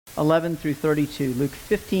11 through 32. Luke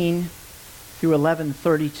 15 through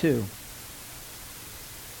 11:32.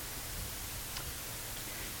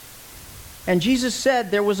 And Jesus said,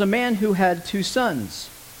 there was a man who had 2 sons.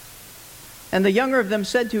 And the younger of them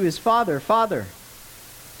said to his father, Father,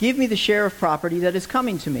 give me the share of property that is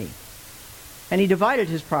coming to me. And he divided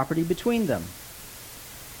his property between them.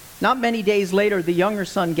 Not many days later, the younger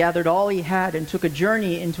son gathered all he had and took a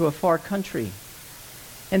journey into a far country.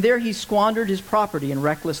 And there he squandered his property in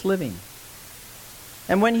reckless living.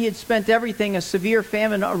 And when he had spent everything, a severe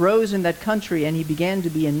famine arose in that country, and he began to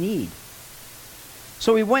be in need.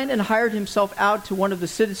 So he went and hired himself out to one of the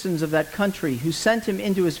citizens of that country, who sent him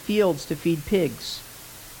into his fields to feed pigs.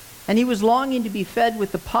 And he was longing to be fed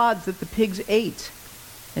with the pods that the pigs ate,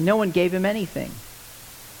 and no one gave him anything.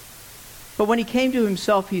 But when he came to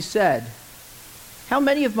himself, he said, how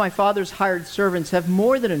many of my father's hired servants have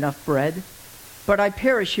more than enough bread, but I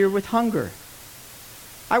perish here with hunger?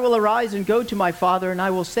 I will arise and go to my father, and I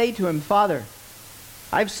will say to him, Father,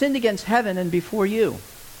 I have sinned against heaven and before you.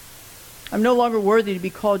 I'm no longer worthy to be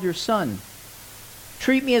called your son.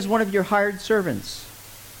 Treat me as one of your hired servants.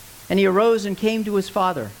 And he arose and came to his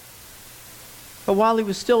father. But while he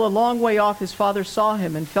was still a long way off, his father saw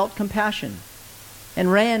him and felt compassion, and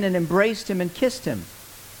ran and embraced him and kissed him.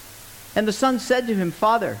 And the son said to him,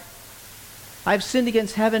 Father, I have sinned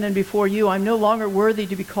against heaven and before you. I'm no longer worthy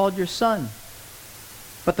to be called your son.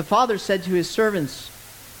 But the father said to his servants,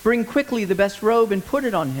 bring quickly the best robe and put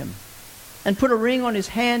it on him, and put a ring on his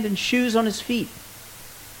hand and shoes on his feet.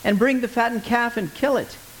 And bring the fattened calf and kill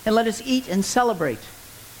it, and let us eat and celebrate.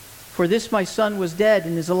 For this my son was dead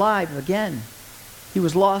and is alive again. He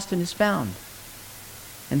was lost and is found.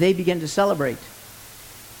 And they began to celebrate.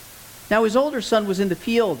 Now his older son was in the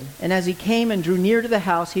field, and as he came and drew near to the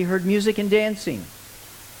house, he heard music and dancing.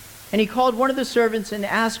 And he called one of the servants and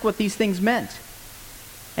asked what these things meant.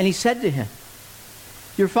 And he said to him,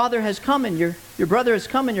 your father has come, and your brother has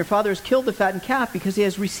come, and your father has killed the fattened calf, because he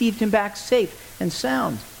has received him back safe and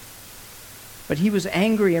sound. But he was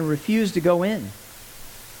angry and refused to go in.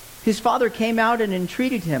 His father came out and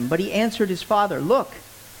entreated him, but he answered his father, look,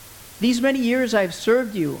 these many years I have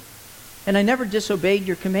served you, and I never disobeyed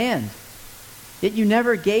your command. Yet you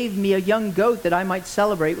never gave me a young goat that I might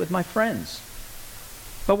celebrate with my friends.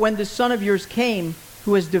 But when this son of yours came,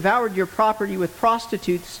 who has devoured your property with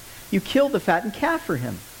prostitutes, you killed the fattened calf for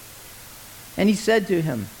him. And he said to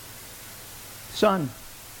him, Son,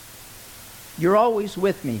 you're always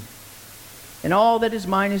with me, and all that is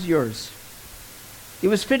mine is yours. It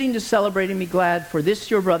was fitting to celebrate and be glad, for this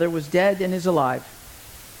your brother was dead and is alive.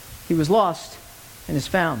 He was lost and is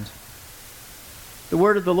found. The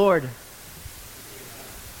word of the Lord.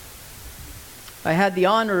 I had the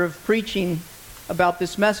honor of preaching about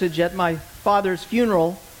this message at my father's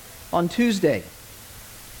funeral on Tuesday.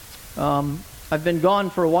 I've been gone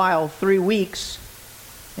for a while, 3 weeks,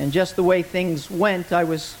 and just the way things went, I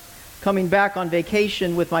was coming back on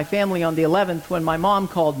vacation with my family on the 11th when my mom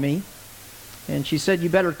called me, and she said, you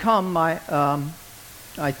better come,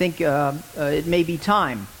 I think it may be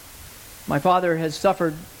time. My father has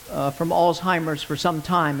suffered from Alzheimer's for some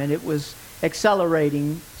time, and it was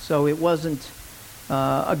accelerating, so it wasn't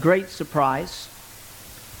a great surprise.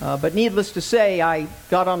 But needless to say, I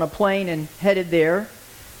got on a plane and headed there,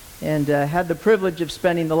 and had the privilege of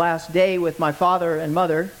spending the last day with my father and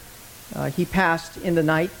mother. He passed in the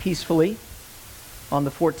night peacefully on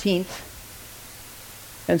the 14th.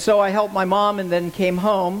 And so I helped my mom and then came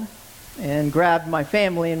home and grabbed my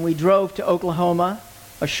family, and we drove to Oklahoma,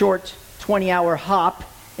 a short 20-hour hop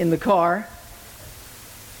in the car,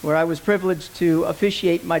 where I was privileged to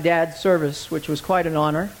officiate my dad's service, which was quite an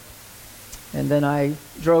honor. And then I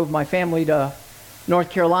drove my family to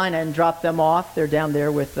North Carolina and dropped them off. They're down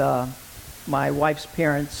there with my wife's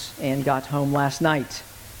parents, and got home last night.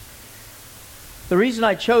 The reason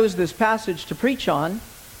I chose this passage to preach on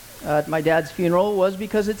at my dad's funeral was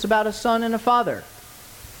because it's about a son and a father.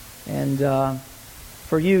 And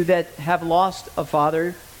for you that have lost a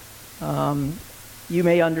father, you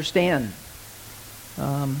may understand.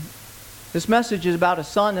 This message is about a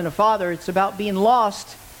son and a father. It's about being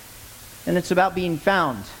lost, and it's about being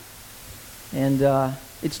found. And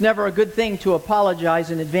it's never a good thing to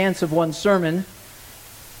apologize in advance of one's sermon,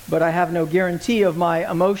 but I have no guarantee of my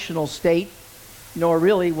emotional state, nor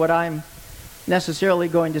really what I'm necessarily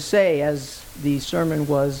going to say, as the sermon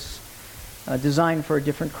was designed for a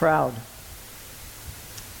different crowd.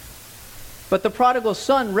 But the prodigal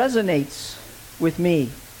son resonates with me.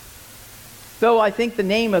 Though I think the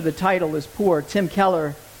name of the title is poor, Tim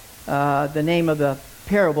Keller, the name of the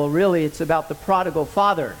parable, really it's about the prodigal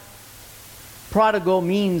father. Prodigal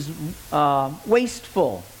means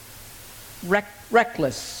wasteful,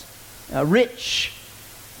 reckless, rich.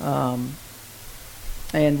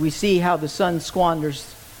 And we see how the son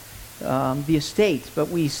squanders the estate, but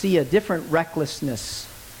we see a different recklessness,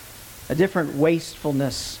 a different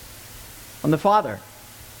wastefulness on the father.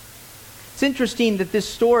 It's interesting that this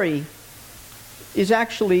story is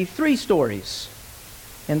actually 3 stories.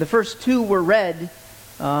 And the first 2 were read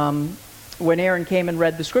when Aaron came and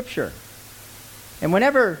read the scripture. And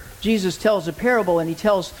whenever Jesus tells a parable and he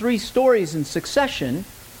tells 3 stories in succession,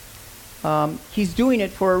 he's doing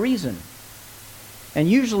it for a reason. And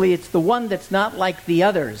usually it's the one that's not like the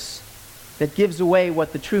others that gives away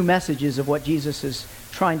what the true message is of what Jesus is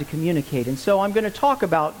trying to communicate. And so I'm going to talk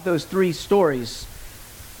about those 3 stories.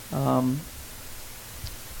 I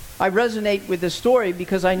resonate with this story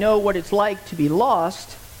because I know what it's like to be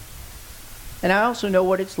lost, and I also know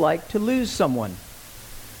what it's like to lose someone.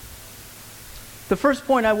 The first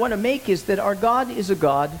point I want to make is that our God is a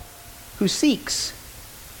God who seeks.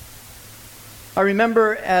 I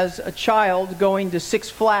remember as a child going to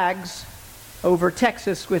Six Flags over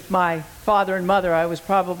Texas with my father and mother. I was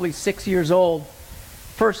probably 6 years old.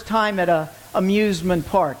 First time at an amusement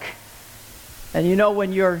park. And you know,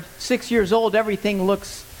 when you're 6 years old, everything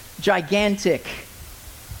looks gigantic.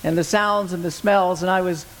 And the sounds and the smells. And I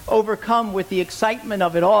was overcome with the excitement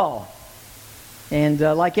of it all. And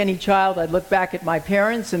like any child, I'd look back at my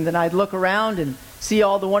parents and then I'd look around and see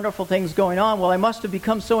all the wonderful things going on. Well, I must have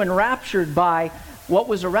become so enraptured by what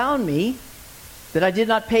was around me that I did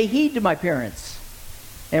not pay heed to my parents.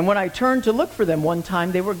 And when I turned to look for them one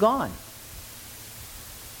time, they were gone.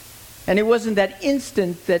 And it wasn't that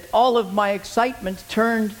instant that all of my excitement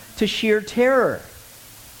turned to sheer terror,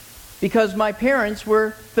 because my parents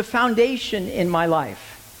were the foundation in my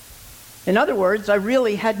life. In other words, I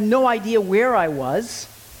really had no idea where I was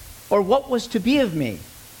or what was to be of me.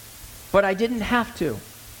 But I didn't have to,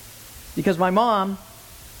 because my mom,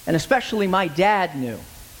 and especially my dad, knew.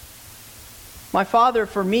 My father,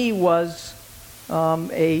 for me, was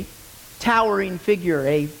a towering figure,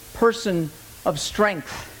 a person of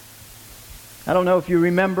strength. I don't know if you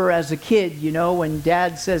remember as a kid, you know, when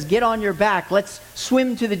Dad says, "Get on your back, let's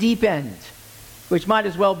swim to the deep end," which might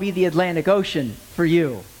as well be the Atlantic Ocean for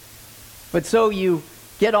you. But so you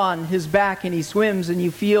get on his back and he swims and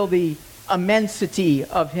you feel the immensity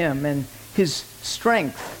of him and his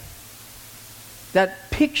strength. That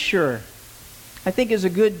picture, I think, is a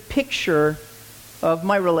good picture of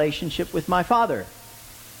my relationship with my father.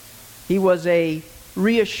 He was a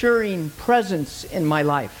reassuring presence in my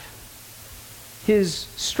life. His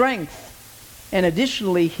strength, and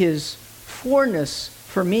additionally his forness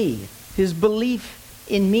for me, his belief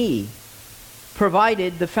in me,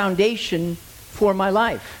 provided the foundation for my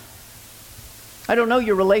life. I don't know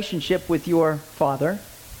your relationship with your father,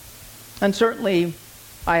 and certainly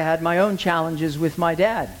I had my own challenges with my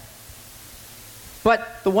dad.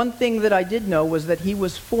 But the one thing that I did know was that he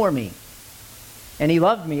was for me, and he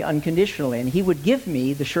loved me unconditionally, and he would give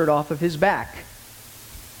me the shirt off of his back.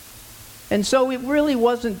 And so it really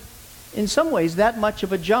wasn't, in some ways, that much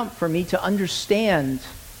of a jump for me to understand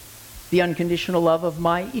the unconditional love of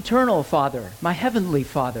my eternal Father, my heavenly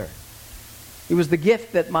Father. It was the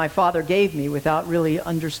gift that my father gave me without really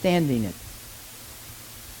understanding it.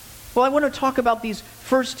 Well, I want to talk about these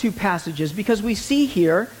first 2 passages because we see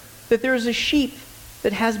here that there is a sheep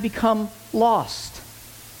that has become lost.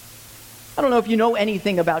 I don't know if you know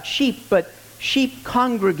anything about sheep, but sheep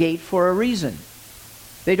congregate for a reason.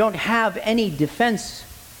 They don't have any defense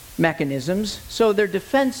mechanisms, so their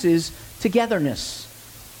defense is togetherness.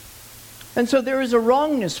 And so there is a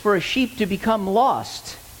wrongness for a sheep to become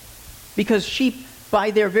lost, because sheep,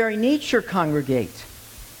 by their very nature, congregate.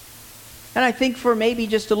 And I think for maybe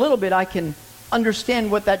just a little bit, I can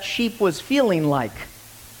understand what that sheep was feeling like,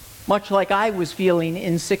 much like I was feeling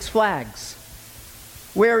in Six Flags.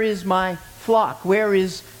 Where is my flock? Where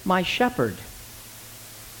is my shepherd?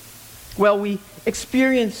 Well, we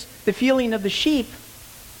experience the feeling of the sheep,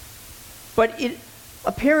 but it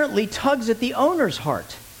apparently tugs at the owner's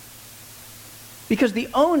heart, because the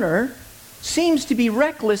owner seems to be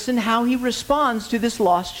reckless in how he responds to this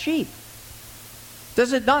lost sheep.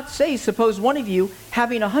 Does it not say, suppose one of you,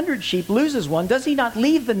 having 100 sheep, loses one, does he not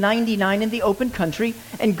leave the 99 in the open country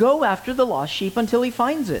and go after the lost sheep until he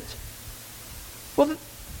finds it? Well,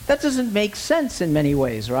 that doesn't make sense in many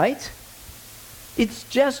ways, right? It's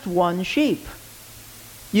just one sheep.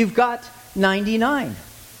 You've got 99.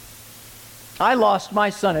 I lost my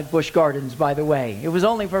son at Busch Gardens, by the way. It was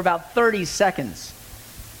only for about 30 seconds.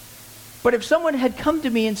 But if someone had come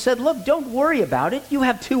to me and said, "Look, don't worry about it. You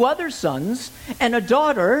have 2 other sons and a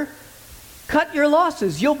daughter. Cut your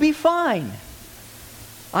losses. You'll be fine."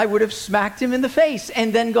 I would have smacked him in the face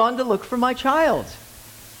and then gone to look for my child.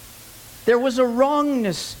 There was a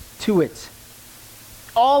wrongness to it.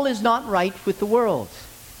 All is not right with the world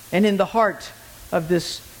and in the heart of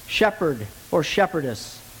this shepherd.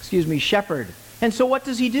 And so what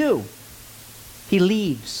does he do? He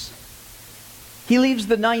leaves. He leaves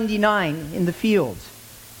the 99 in the field.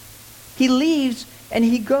 He leaves and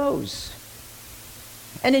he goes.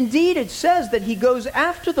 And indeed it says that he goes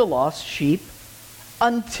after the lost sheep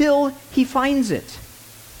until he finds it.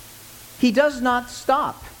 He does not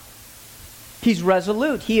stop. He's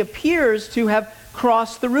resolute. He appears to have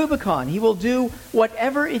crossed the Rubicon. He will do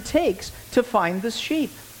whatever it takes to find this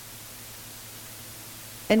sheep.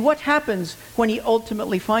 And what happens when he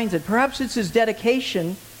ultimately finds it? Perhaps it's his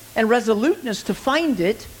dedication and resoluteness to find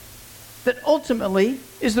it that ultimately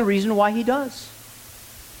is the reason why he does.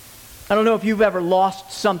 I don't know if you've ever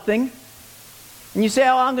lost something and you say,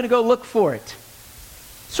 oh, I'm going to go look for it.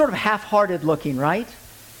 Sort of half-hearted looking, right?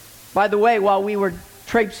 By the way, while we were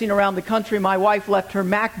traipsing around the country, my wife left her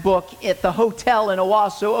MacBook at the hotel in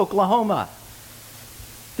Owasso, Oklahoma.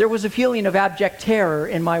 There was a feeling of abject terror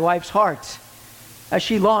in my wife's heart as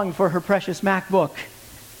she longed for her precious MacBook.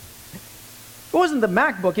 It wasn't the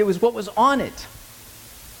MacBook, it was what was on it,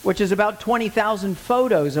 which is about 20,000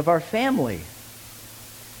 photos of our family.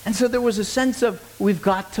 And so there was a sense of, we've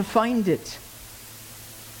got to find it.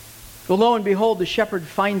 Well, lo and behold, the shepherd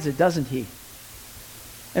finds it, doesn't he?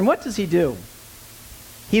 And what does he do?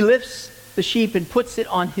 He lifts the sheep and puts it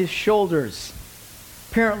on his shoulders.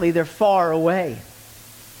 Apparently they're far away.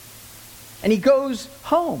 And he goes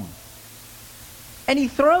home. And he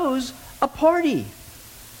throws a party.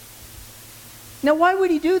 Now, why would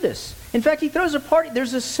he do this? In fact, he throws a party.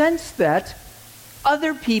 There's a sense that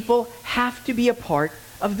other people have to be a part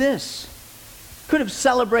of this. Could have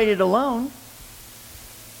celebrated alone.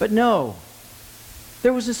 But no.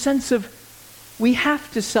 There was a sense of, we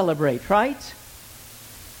have to celebrate, right?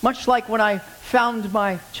 Much like when I found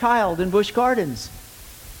my child in Busch Gardens.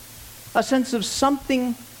 A sense of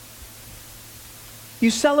something. You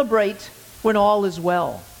celebrate when all is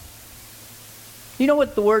well. You know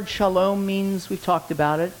what the word shalom means? We've talked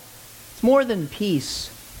about it. It's more than peace.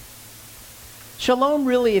 Shalom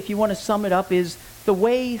really, if you want to sum it up, is the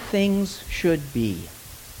way things should be.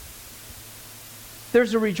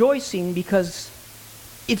 There's a rejoicing because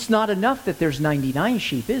it's not enough that there's 99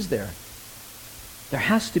 sheep, is there? There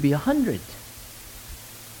has to be 100.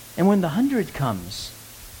 And when the 100 comes,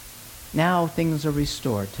 now things are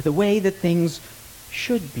restored to the way that things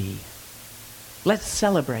should be. Let's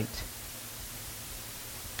celebrate.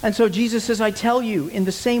 And so Jesus says, I tell you, in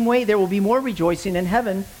the same way there will be more rejoicing in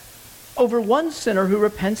heaven over one sinner who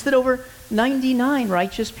repents than over 99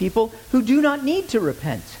 righteous people who do not need to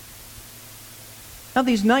repent. Now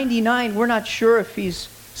these 99, we're not sure if he's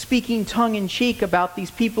speaking tongue-in-cheek about these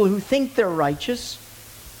people who think they're righteous,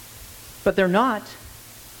 but they're not.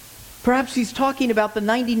 Perhaps he's talking about the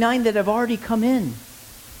 99 that have already come in.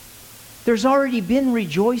 There's already been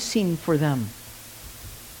rejoicing for them.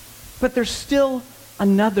 But there's still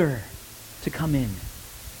another to come in.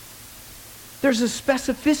 There's a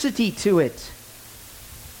specificity to it.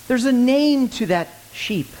 There's a name to that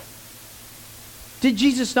sheep. Did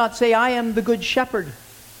Jesus not say, I am the good shepherd?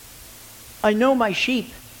 I know my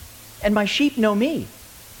sheep, and my sheep know me.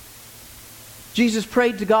 Jesus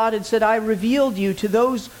prayed to God and said, I revealed you to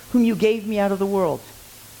those whom you gave me out of the world.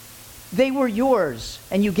 They were yours,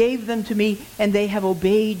 and you gave them to me, and they have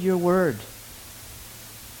obeyed your word.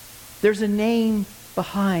 There's a name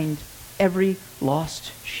behind every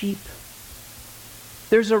lost sheep.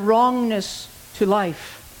 There's a wrongness to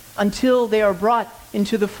life until they are brought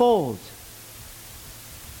into the fold.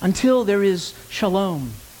 Until there is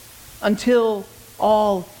shalom. Until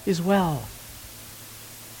all is well.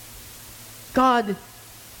 God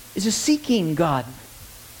is a seeking God.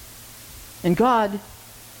 And God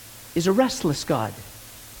is a restless God.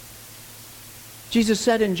 Jesus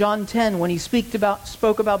said in John 10, when he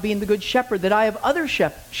spoke about being the good shepherd, that I have other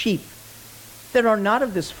sheep that are not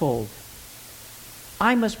of this fold.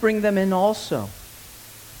 I must bring them in also.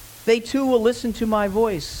 They too will listen to my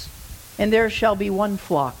voice, and there shall be one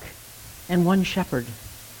flock and one shepherd.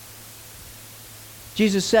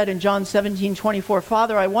 Jesus said in John 17:24,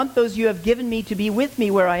 Father, I want those you have given me to be with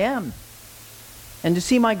me where I am, and to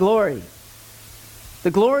see my glory.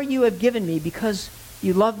 The glory you have given me because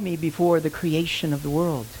you loved me before the creation of the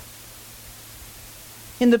world.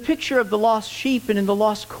 In the picture of the lost sheep and in the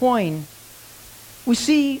lost coin, we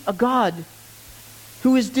see a God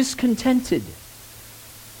who is discontented,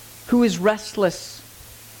 who is restless,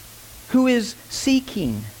 who is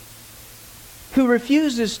seeking, who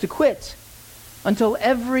refuses to quit until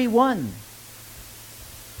everyone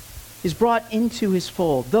is brought into his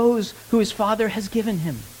fold, those who his Father has given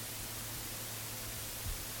him.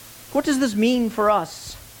 What does this mean for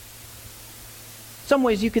us? In some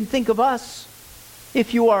ways you can think of us,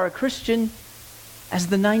 if you are a Christian, as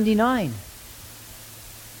the 99,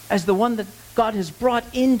 as the one that God has brought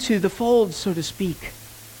into the fold, so to speak.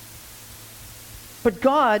 But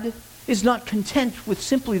God is not content with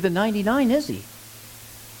simply the 99, is he?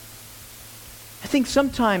 I think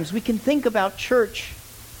sometimes we can think about church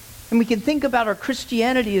and we can think about our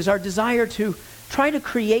Christianity as our desire to try to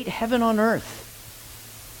create heaven on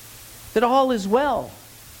earth, that all is well.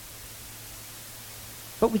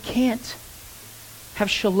 But we can't have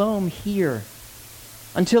shalom here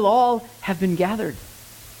until all have been gathered.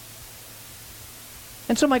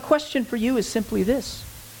 And so my question for you is simply this.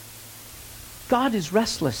 God is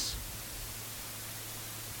restless.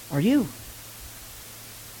 Are you?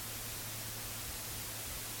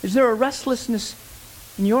 Is there a restlessness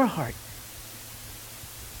in your heart?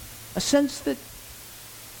 A sense that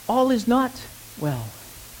all is not well?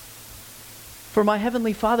 For my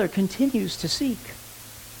Heavenly Father continues to seek.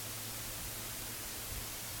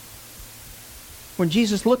 When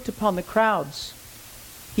Jesus looked upon the crowds,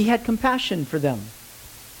 he had compassion for them,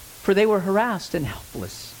 for they were harassed and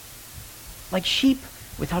helpless, like sheep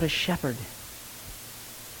without a shepherd.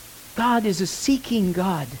 God is a seeking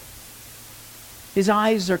God. His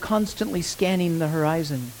eyes are constantly scanning the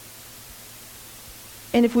horizon.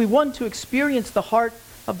 And if we want to experience the heart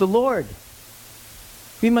of the Lord,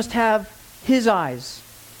 we must have his eyes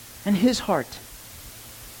and his heart.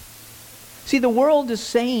 See, the world is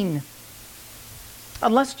saying,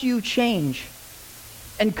 unless you change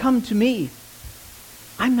and come to me,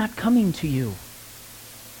 I'm not coming to you.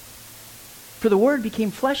 For the Word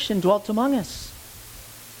became flesh and dwelt among us.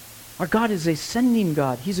 Our God is a sending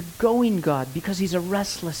God. He's a going God because he's a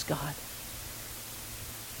restless God.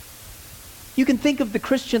 You can think of the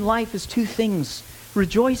Christian life as two things,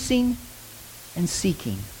 rejoicing and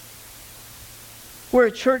seeking. We're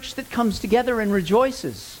a church that comes together and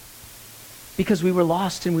rejoices because we were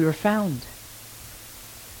lost and we were found.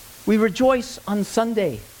 We rejoice on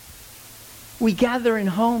Sunday. We gather in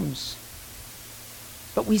homes.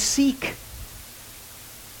 But we seek,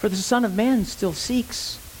 for the Son of Man still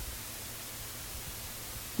seeks.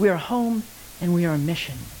 We are home and we are on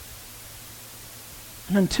mission.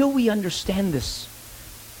 And until we understand this,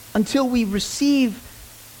 until we receive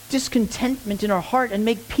discontentment in our heart and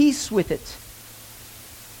make peace with it,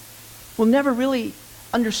 we'll never really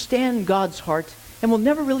understand God's heart and we'll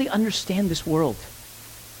never really understand this world.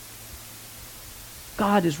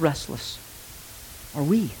 God is restless. Are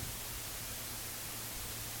we?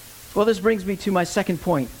 Well, this brings me to my second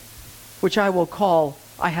point, which I will call,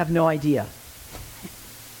 I have no idea.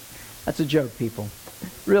 That's a joke, people.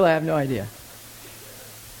 Really, I have no idea.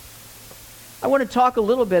 I want to talk a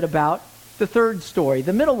little bit about the third story.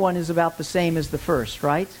 The middle one is about the same as the first,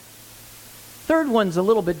 right? Third one's a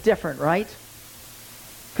little bit different, right?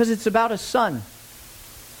 Because it's about a son.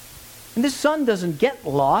 And this son doesn't get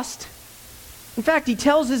lost. In fact, he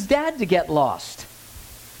tells his dad to get lost.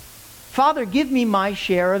 Father, give me my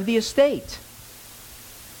share of the estate.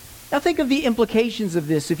 Now think of the implications of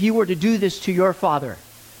this if you were to do this to your father,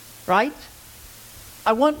 right?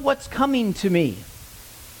 I want what's coming to me.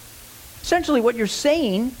 Essentially what you're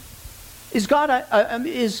saying is,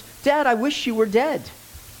 Dad, I wish you were dead.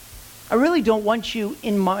 I really don't want you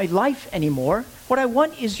in my life anymore. What I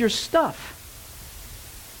want is your stuff.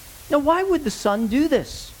 Now, why would the son do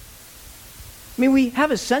this? I mean, we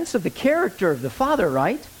have a sense of the character of the father,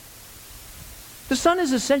 right? The son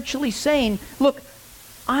is essentially saying, look,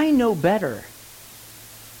 I know better.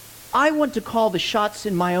 I want to call the shots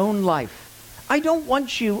in my own life. I don't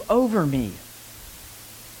want you over me.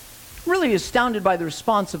 I'm really astounded by the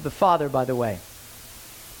response of the father, by the way.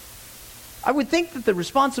 I would think that the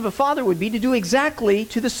response of a father would be to do exactly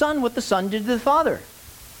to the son what the son did to the father.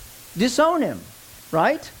 Disown him,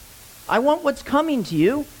 right? I want what's coming to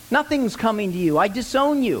you. Nothing's coming to you. I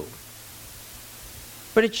disown you.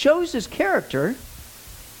 But it shows his character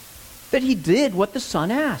that he did what the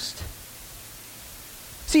son asked.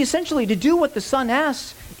 See, essentially, to do what the son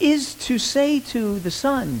asks is to say to the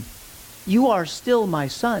son, you are still my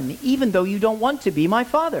son, even though you don't want to be my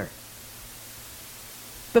father.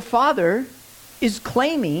 The father is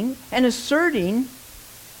claiming and asserting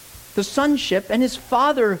the sonship and his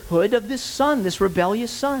fatherhood of this son, this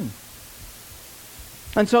rebellious son.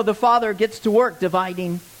 And so the father gets to work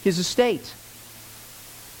dividing his estate.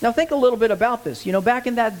 Now think a little bit about this. You know, back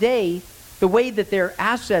in that day, the way that their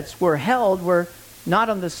assets were held were not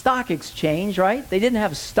on the stock exchange, right? They didn't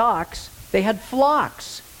have stocks. They had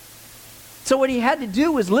flocks. So what he had to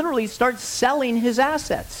do was literally start selling his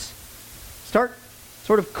assets. Start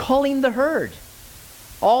sort of culling the herd.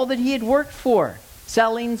 All that he had worked for.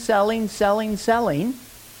 Selling,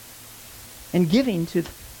 and giving to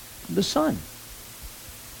the son.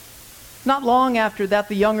 Not long after that,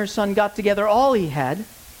 the younger son got together all he had,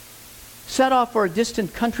 set off for a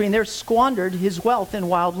distant country, and there squandered his wealth in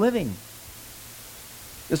wild living.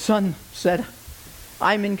 The son said,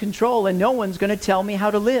 I'm in control and no one's going to tell me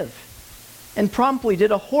how to live. And promptly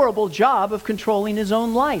did a horrible job of controlling his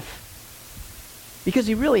own life. Because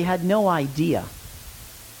he really had no idea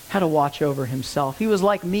how to watch over himself. He was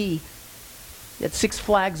like me at Six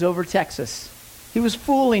Flags Over Texas. He was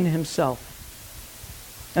fooling himself.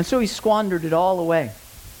 And so he squandered it all away.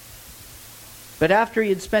 But after he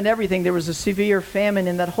had spent everything, there was a severe famine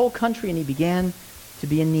in that whole country, and he began to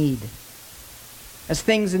be in need. As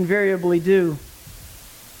things invariably do,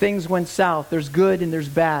 things went south. There's good and there's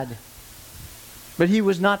bad. But he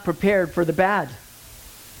was not prepared for the bad.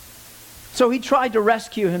 So he tried to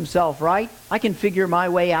rescue himself, right? I can figure my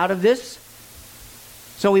way out of this.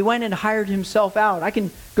 So he went and hired himself out. I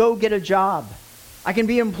can go get a job. I can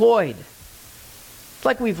be employed. It's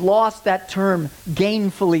like we've lost that term,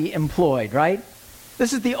 gainfully employed, right?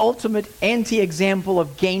 This is the ultimate anti-example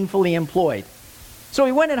of gainfully employed. So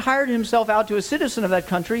he went and hired himself out to a citizen of that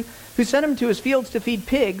country who sent him to his fields to feed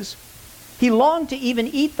pigs. He longed to even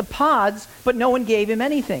eat the pods, but no one gave him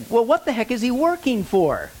anything. Well, what the heck is he working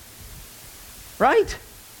for? Right?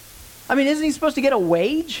 I mean, isn't he supposed to get a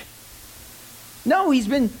wage? No, he's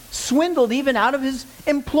been swindled even out of his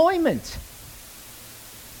employment.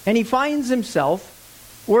 And he finds himself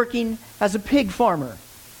working as a pig farmer.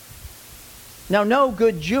 Now, no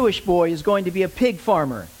good Jewish boy is going to be a pig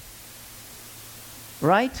farmer.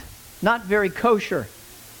 Right? Not very kosher.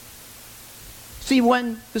 See,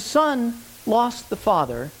 when the son lost the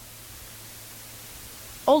father,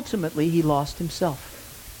 ultimately he lost himself.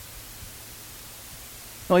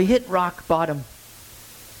 Well, he hit rock bottom.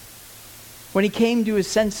 When he came to his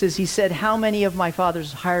senses, he said, how many of my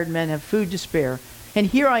father's hired men have food to spare? And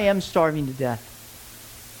here I am starving to death.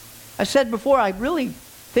 I said before, I really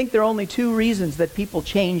think there are only two reasons that people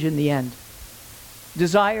change in the end.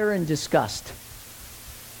 Desire and disgust.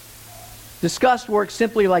 Disgust works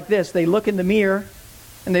simply like this. They look in the mirror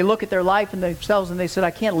and they look at their life and themselves and they said,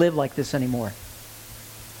 I can't live like this anymore.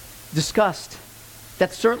 Disgust.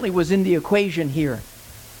 That certainly was in the equation here.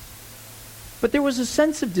 But there was a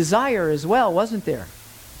sense of desire as well, wasn't there?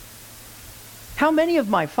 How many of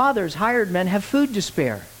my father's hired men have food to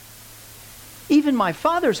spare? Even my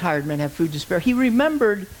father's hired men have food to spare. He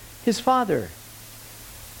remembered his father.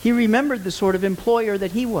 He remembered the sort of employer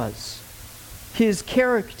that he was. His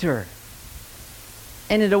character.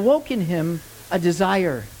 And it awoke in him a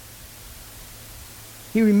desire.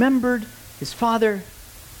 He remembered his father.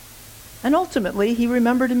 And ultimately, he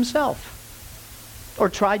remembered himself. Or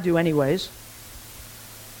tried to anyways.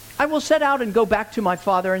 I will set out and go back to my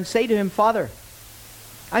father and say to him, Father,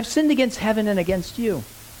 I've sinned against heaven and against you.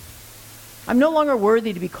 I'm no longer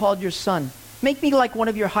worthy to be called your son. Make me like one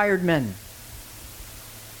of your hired men.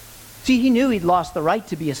 See, he knew he'd lost the right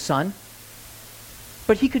to be a son.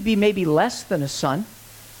 But he could be maybe less than a son.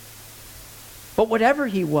 But whatever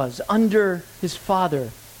he was under his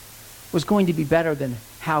father was going to be better than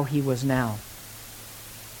how he was now.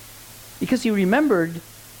 Because he remembered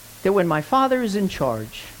that when my father is in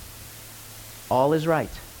charge, all is right.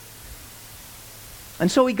 And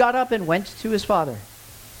so he got up and went to his father.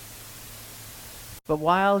 But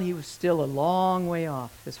while he was still a long way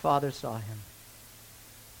off, his father saw him,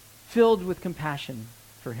 filled with compassion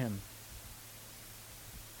for him.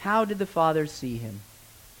 How did the father see him?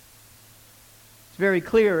 It's very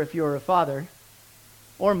clear if you're a father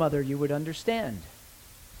or mother, you would understand.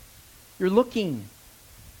 You're looking.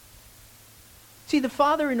 See, the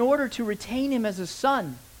father, in order to retain him as a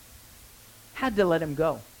son, had to let him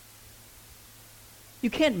go. You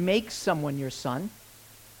can't make someone your son.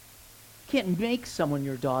 You can't make someone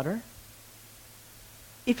your daughter.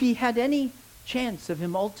 If he had any chance of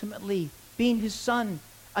him ultimately being his son,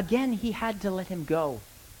 again, he had to let him go.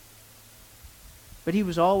 But he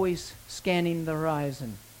was always scanning the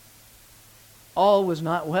horizon. All was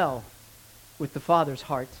not well with the father's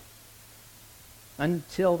heart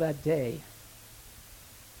until that day.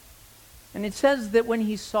 And it says that when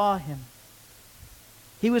he saw him,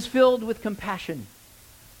 he was filled with compassion.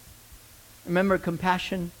 Remember,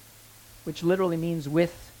 compassion, which literally means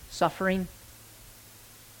with suffering.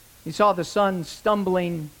 He saw the son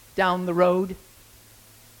stumbling down the road,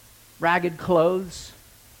 ragged clothes,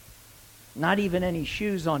 not even any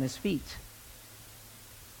shoes on his feet.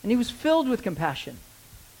 And he was filled with compassion.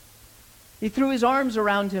 He threw his arms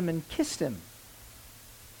around him and kissed him.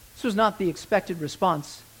 This was not the expected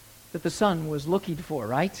response that the son was looking for,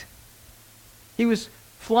 right? He was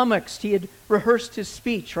flummoxed. He had rehearsed his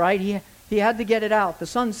speech, right? He had to get it out. The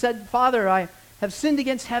son said, "Father, I have sinned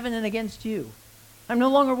against heaven and against you. I'm no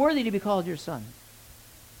longer worthy to be called your son."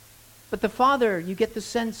 But the father, you get the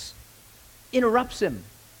sense, interrupts him,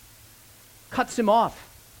 cuts him off.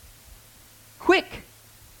 "Quick,"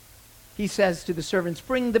 he says to the servants,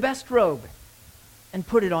 "bring the best robe and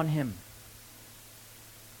put it on him."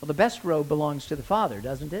 Well, the best robe belongs to the father,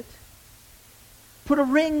 doesn't it? Put a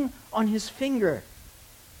ring on his finger.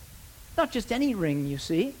 Not just any ring, you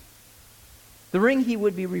see. The ring he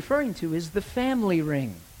would be referring to is the family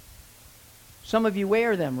ring. Some of you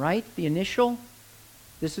wear them, right? The initial.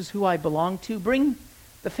 This is who I belong to. Bring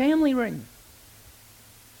the family ring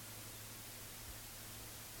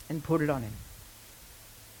and put it on him.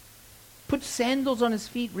 Put sandals on his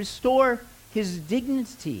feet. Restore his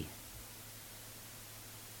dignity.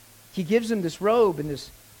 He gives him this robe and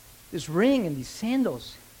this ring and these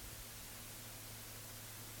sandals.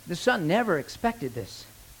 The son never expected this.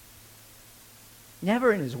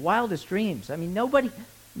 Never in his wildest dreams. I mean, nobody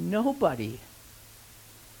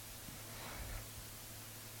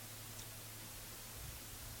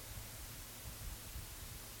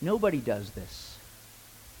does this.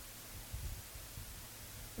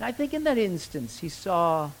 And I think in that instance, he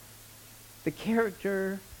saw the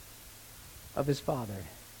character of his father.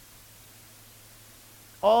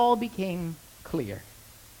 All became clear.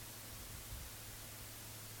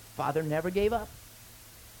 Father never gave up.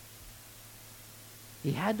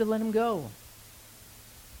 He had to let him go.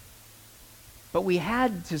 But we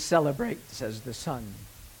had to celebrate, says the son.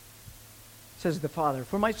 Says the father,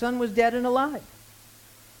 "For my son was dead and alive.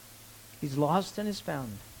 He's lost and is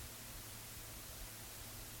found."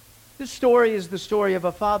 This story is the story of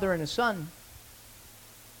a father and a son.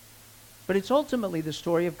 But it's ultimately the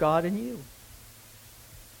story of God and you.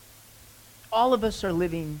 All of us are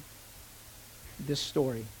living this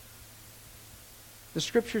story. The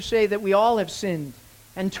scriptures say that we all have sinned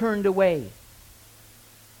and turned away.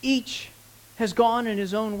 Each has gone in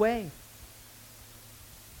his own way.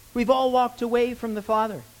 We've all walked away from the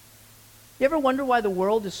Father. You ever wonder why the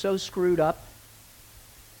world is so screwed up?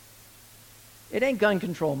 It ain't gun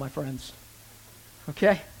control, my friends.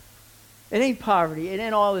 Okay? It ain't poverty. It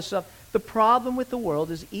ain't all this stuff. The problem with the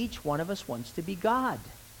world is each one of us wants to be God.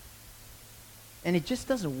 And it just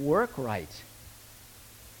doesn't work right.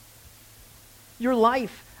 Your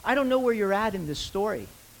life, I don't know where you're at in this story.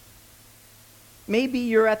 Maybe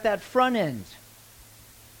you're at that front end.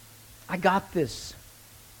 I got this.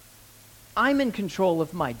 I'm in control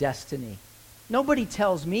of my destiny. Nobody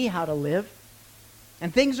tells me how to live.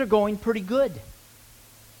 And things are going pretty good.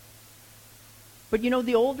 But you know,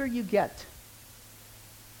 the older you get,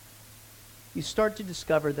 you start to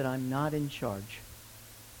discover that I'm not in charge.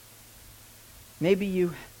 Maybe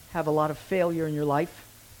you have a lot of failure in your life.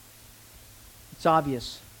 It's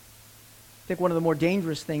obvious. I think one of the more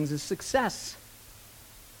dangerous things is success.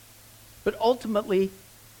 But ultimately,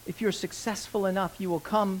 if you're successful enough, you will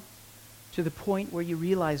come to the point where you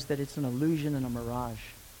realize that it's an illusion and a mirage.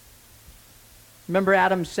 Remember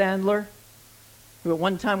Adam Sandler, who at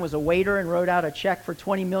one time was a waiter and wrote out a check for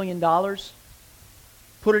 $20 million?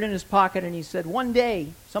 Put it in his pocket and he said, "One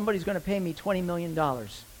day, somebody's going to pay me $20 million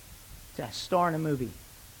to star in a movie."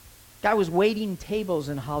 Guy was waiting tables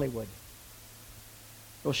in Hollywood.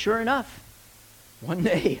 Well, sure enough, one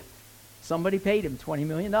day, somebody paid him $20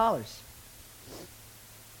 million.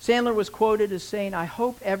 Sandler was quoted as saying, "I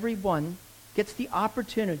hope everyone gets the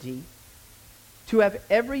opportunity to have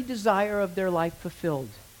every desire of their life fulfilled,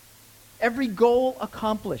 every goal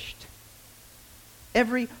accomplished,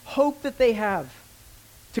 every hope that they have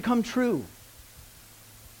to come true,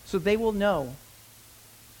 so they will know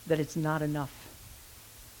that it's not enough."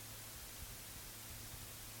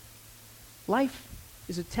 Life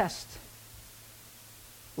is a test.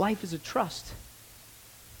 Life is a trust.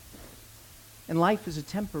 And life is a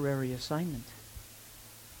temporary assignment.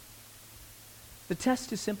 The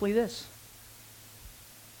test is simply this: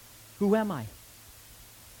 who am I?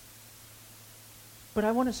 But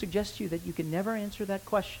I want to suggest to you that you can never answer that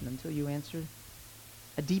question until you answer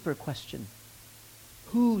a deeper question.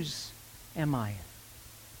 Whose am I?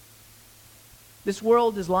 This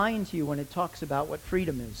world is lying to you when it talks about what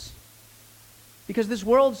freedom is. Because this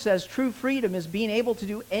world says true freedom is being able to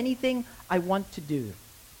do anything I want to do.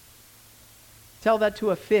 Tell that to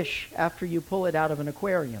a fish after you pull it out of an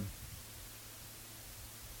aquarium.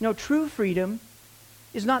 No, true freedom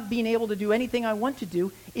is not being able to do anything I want to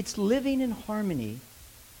do. It's living in harmony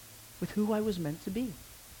with who I was meant to be.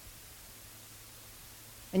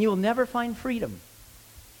 And you will never find freedom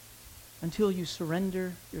until you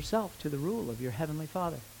surrender yourself to the rule of your Heavenly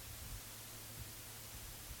Father.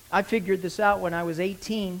 I figured this out when I was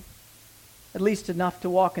 18, at least enough to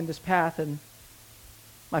walk in this path, and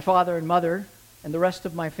my father and mother and the rest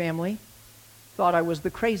of my family thought I was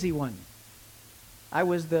the crazy one. I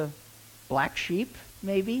was the black sheep,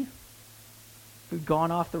 maybe, who'd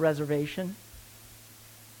gone off the reservation.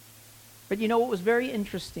 But you know what was very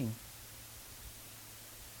interesting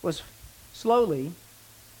was slowly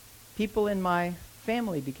people in my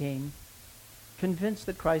family became convinced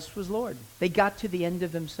that Christ was Lord. They got to the end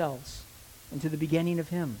of themselves and to the beginning of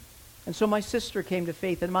Him. And so my sister came to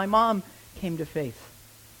faith and my mom came to faith.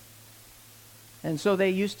 And so they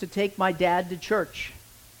used to take my dad to church.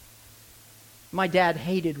 My dad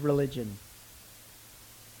hated religion.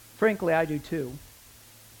 Frankly, I do too.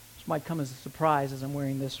 Which might come as a surprise as I'm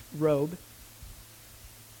wearing this robe.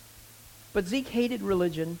 But Zeke hated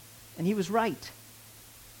religion, and he was right.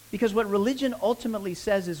 Because what religion ultimately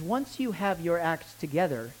says is once you have your act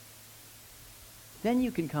together, then you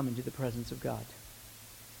can come into the presence of God.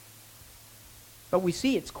 But we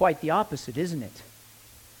see it's quite the opposite, isn't it?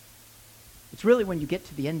 It's really when you get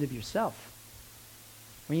to the end of yourself,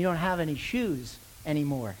 when you don't have any shoes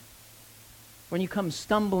anymore, when you come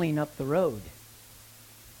stumbling up the road.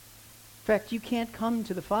 In fact, you can't come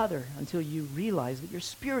to the Father until you realize that you're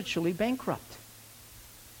spiritually bankrupt.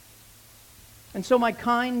 And so my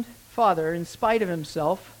kind father, in spite of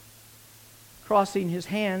himself, crossing his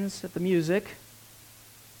hands at the music,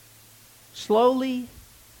 slowly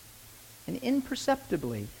and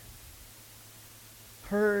imperceptibly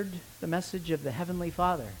heard the message of the Heavenly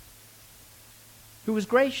Father, who was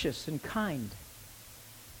gracious and kind.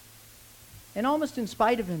 And almost in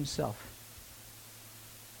spite of himself,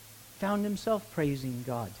 found himself praising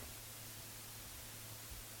God.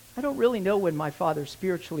 I don't really know when my father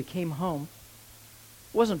spiritually came home.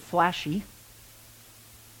 It wasn't flashy.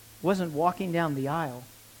 It wasn't walking down the aisle.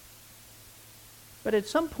 But at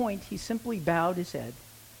some point, he simply bowed his head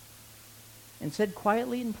and said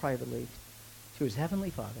quietly and privately to his Heavenly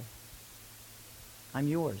Father, "I'm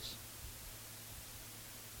yours."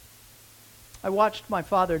 I watched my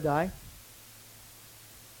father die.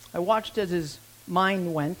 I watched as his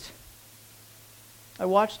mind went. I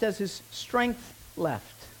watched as his strength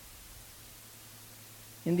left.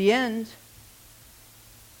 In the end,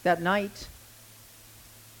 that night,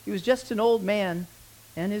 he was just an old man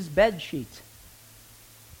and his bed sheet.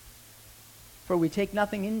 For we take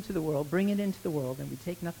nothing into the world, bring it into the world, and we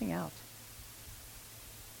take nothing out.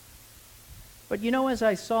 But you know, as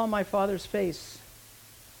I saw my father's face,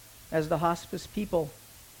 as the hospice people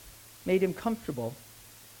made him comfortable,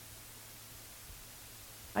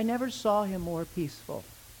 I never saw him more peaceful.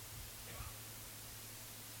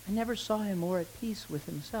 I never saw him more at peace with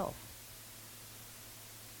himself.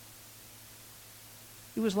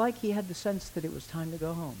 It was like he had the sense that it was time to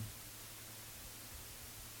go home.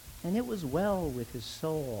 And it was well with his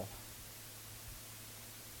soul.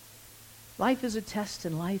 Life is a test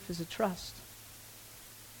and life is a trust.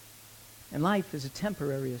 And life is a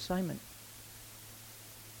temporary assignment.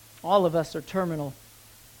 All of us are terminal.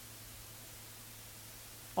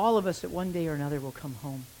 All of us at one day or another will come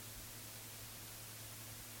home.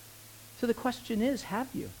 So the question is, have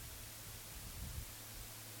you?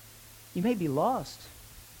 You may be lost.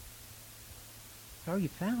 But are you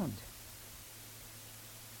found?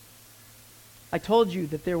 I told you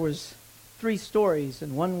that there was 3 stories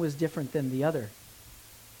and one was different than the other.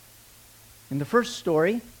 In the first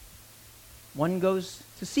story, one goes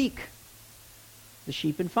to seek the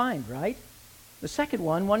sheep and find, right? The second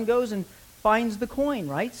one goes and finds the coin,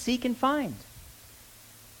 right? Seek and find.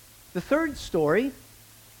 The third story,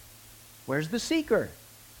 where's the seeker?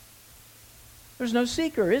 There's no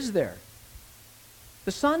seeker, is there?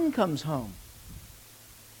 The son comes home.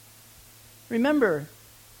 Remember,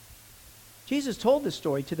 Jesus told this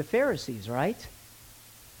story to the Pharisees, right?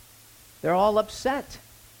 They're all upset.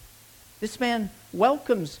 This man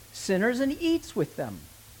welcomes sinners and eats with them.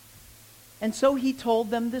 And so he told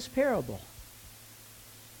them this parable.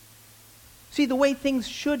 See, the way things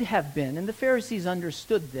should have been, and the Pharisees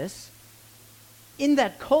understood this, in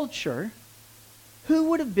that culture, who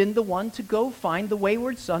would have been the one to go find the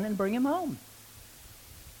wayward son and bring him home?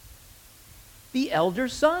 The elder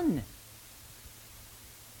son.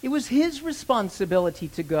 It was his responsibility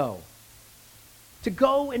to go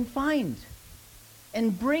and find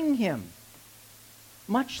and bring him,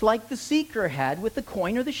 much like the seeker had with the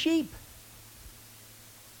coin or the sheep.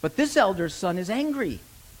 But this elder son is angry.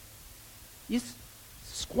 You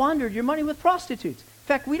squandered your money with prostitutes. In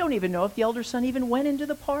fact, we don't even know if the elder son even went into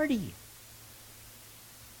the party.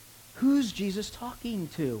 Who's Jesus talking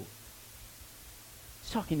to?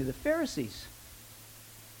 He's talking to the Pharisees.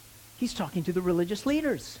 He's talking to the religious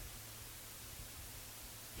leaders.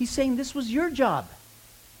 He's saying this was your job.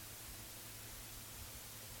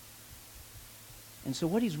 And so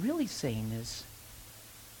what he's really saying is,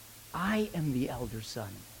 I am the elder son.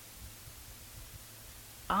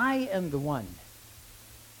 I am the one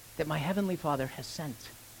that my heavenly Father has sent.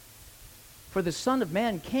 For the Son of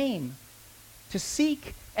Man came to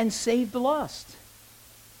seek and save the lost.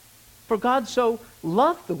 For God so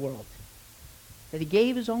loved the world that he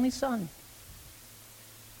gave his only Son,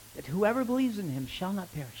 that whoever believes in him shall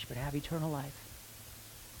not perish but have eternal life.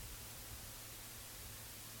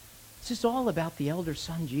 This is all about the elder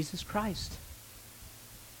son, Jesus Christ.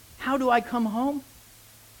 How do I come home?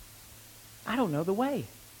 I don't know the way.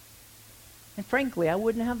 And frankly, I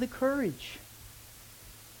wouldn't have the courage.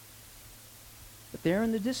 But there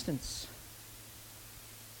in the distance,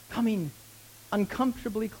 coming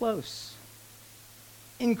uncomfortably close,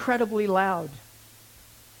 incredibly loud,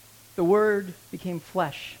 the Word became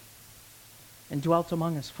flesh and dwelt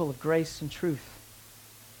among us, full of grace and truth.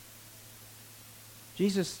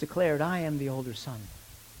 Jesus declared, I am the older son.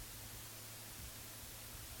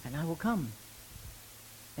 And I will come,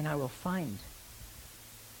 and I will find,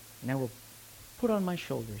 and I will put on my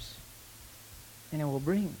shoulders, and I will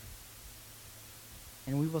bring,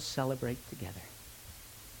 and we will celebrate together.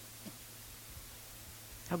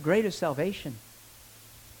 How great is salvation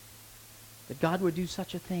that God would do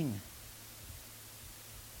such a thing.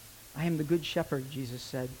 I am the good shepherd, Jesus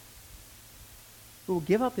said, who will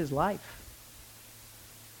give up his life.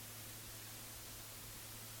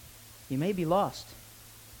 You may be lost,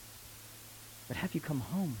 but have you come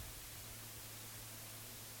home?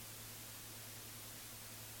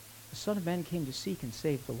 The Son of Man came to seek and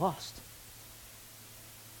save the lost.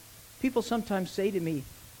 People sometimes say to me,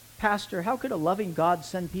 Pastor, how could a loving God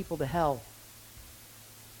send people to hell?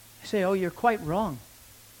 I say, oh, you're quite wrong.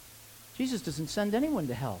 Jesus doesn't send anyone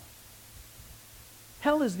to hell.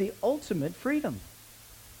 Hell is the ultimate freedom.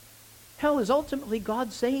 Hell is ultimately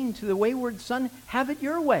God saying to the wayward son, have it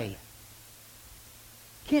your way.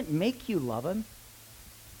 Can't make you love him.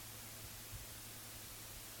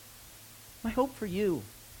 My hope for you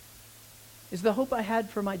is the hope I had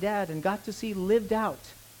for my dad and got to see lived out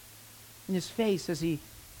in his face as he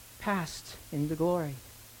passed into glory.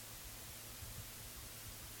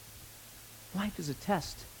 Life is a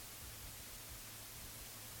test.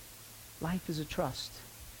 Life is a trust.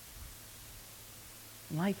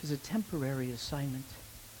 And life is a temporary assignment.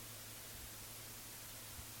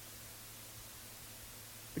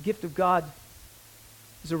 The gift of God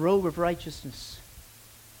is a robe of righteousness,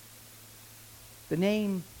 the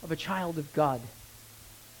name of a child of God,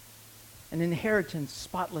 an inheritance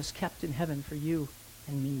spotless kept in heaven for you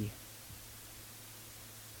and me.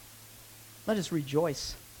 Let us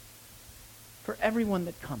rejoice for everyone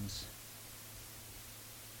that comes,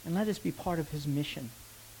 and let us be part of his mission.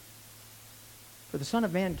 For the Son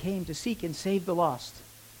of Man came to seek and save the lost.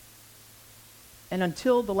 And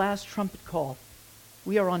until the last trumpet call,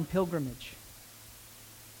 we are on pilgrimage.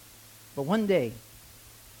 But one day,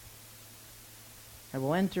 I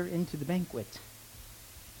will enter into the banquet,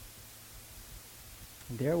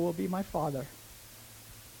 and there will be my Father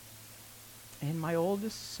and my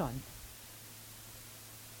oldest son.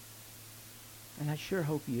 And I sure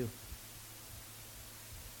hope you.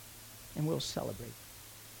 And we'll celebrate.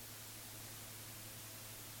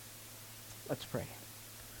 Let's pray.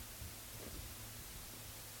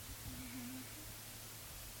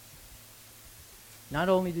 Not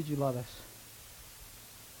only did you love us,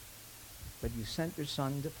 but you sent your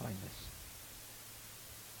Son to find us.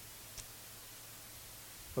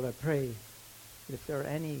 But I pray that if there are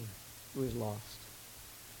any who is lost,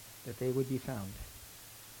 that they would be found.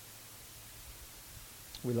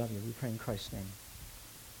 We love you. We pray in Christ's name.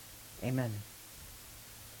 Amen.